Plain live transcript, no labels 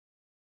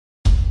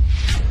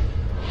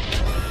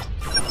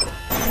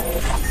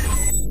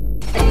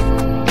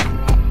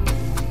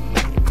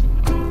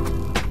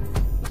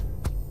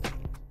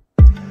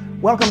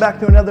Welcome back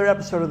to another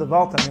episode of The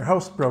Vault. I'm your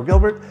host, Bro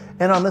Gilbert,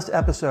 and on this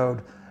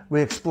episode,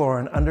 we explore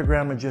an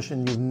underground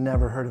magician you've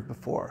never heard of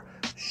before,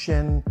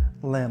 Shin.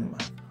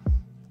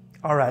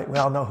 All right, we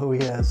all know who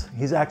he is.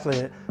 He's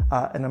actually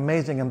an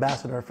amazing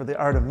ambassador for the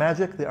art of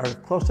magic, the art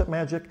of close-up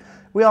magic.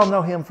 We all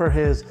know him for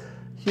his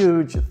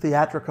huge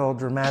theatrical,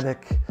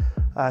 dramatic,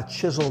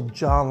 chiseled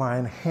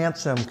jawline,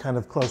 handsome kind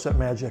of close-up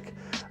magic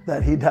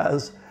that he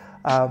does.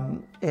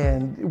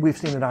 And we've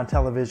seen it on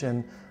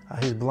television.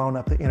 He's blown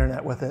up the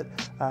internet with it.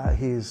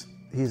 He's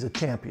a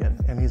champion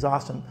and he's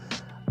awesome.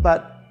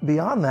 But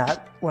beyond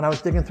that, when I was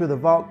digging through the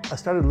vault, I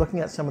started looking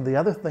at some of the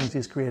other things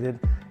he's created.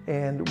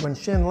 And when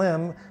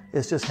Shin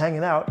is just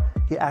hanging out,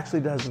 he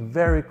actually does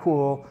very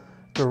cool,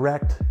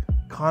 direct,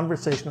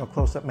 conversational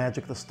close-up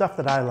magic, the stuff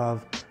that I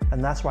love,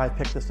 and that's why I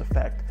picked this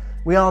effect.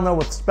 We all know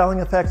with spelling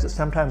effects that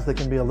sometimes they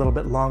can be a little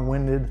bit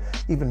long-winded,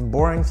 even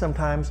boring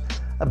sometimes,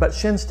 but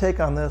Shin's take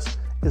on this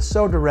is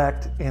so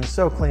direct and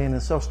so clean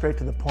and so straight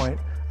to the point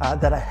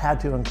that I had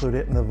to include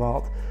it in the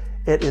vault.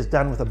 It is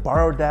done with a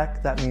borrowed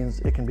deck. That means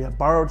it can be a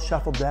borrowed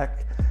shuffle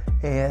deck,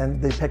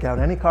 and they pick out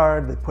any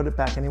card, they put it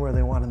back anywhere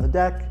they want in the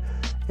deck,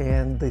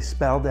 and they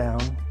spell down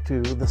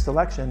to the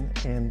selection,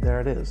 and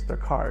there it is, their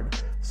card.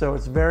 So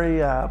it's very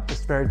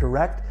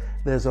direct.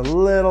 There's a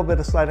little bit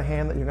of sleight of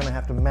hand that you're gonna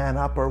have to man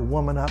up or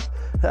woman up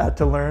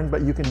to learn,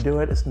 but you can do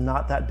it. It's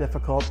not that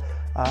difficult.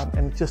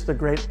 And it's just a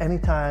great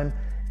anytime,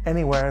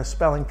 anywhere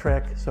spelling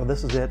trick. So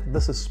this is it.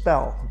 This is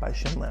Spell by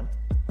Shin.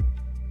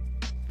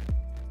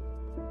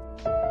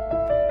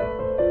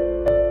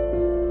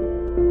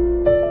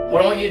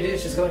 What I want you to do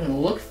is just go ahead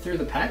and look through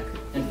the pack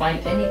and find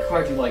any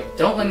card you like.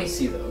 Don't let me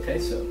see though, okay?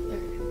 So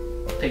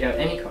pick out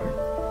any card.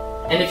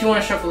 And if you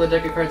want to shuffle the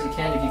deck of cards, you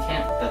can. If you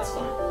can't, that's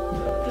fine.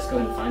 So just go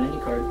ahead and find any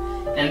card.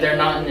 And they're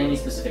not in any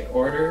specific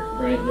order,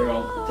 right? They're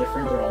all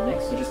different, they're all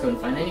mixed. So just go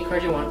ahead and find any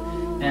card you want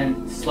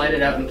and slide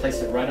it out and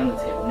place it right on the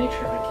table. Make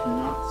sure I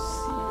cannot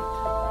see it.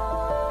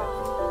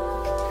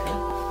 Okay?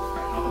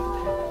 Alright, I'll have the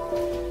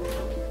pen.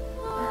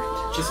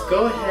 Alright, just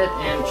go ahead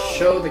and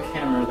show the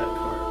camera that card.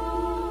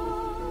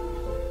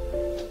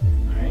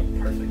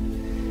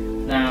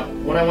 Now,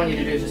 what I want you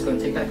to do is just go and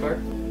take that card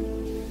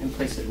and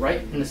place it right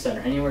in the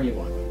center, anywhere you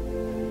want.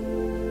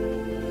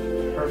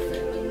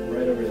 Perfect.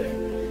 Right over there.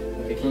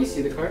 Okay, can you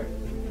see the card?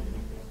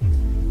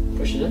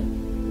 Push it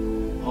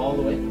in. All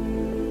the way.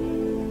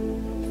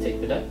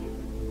 Take the deck.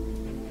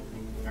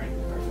 Alright,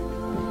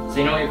 perfect. So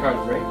you know what your card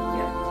is, right?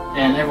 Yeah.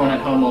 And everyone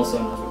at home also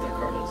knows what that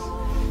card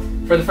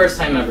is. For the first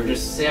time ever,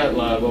 just say out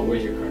loud, what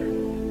was your card?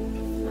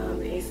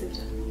 Ace of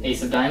Diamonds.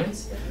 Ace of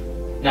Diamonds?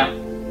 Now,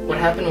 what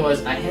happened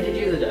was, I handed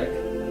you the deck.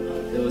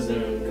 It was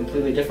in a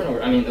completely different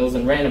order. I mean, it was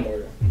in random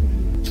order.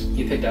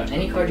 You picked out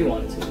any card you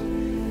wanted to.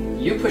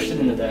 You pushed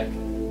it in the deck,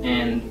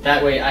 and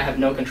that way I have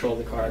no control of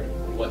the card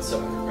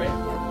whatsoever, right?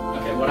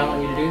 Okay, what I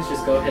want you to do is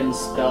just go ahead and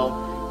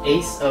spell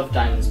Ace of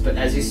Diamonds. But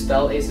as you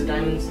spell Ace of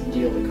Diamonds,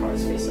 deal the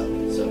cards face up.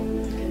 So,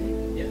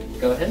 yeah,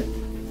 go ahead.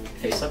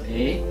 Face up.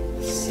 A,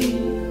 C,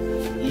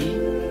 E,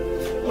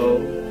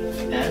 O,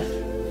 F,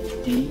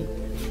 D,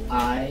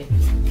 I,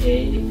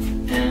 A,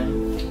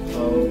 M,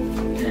 O,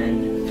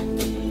 N,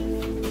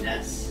 E,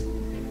 S.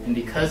 And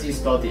because you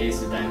spelled the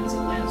Ace of Diamonds, it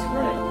lands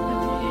right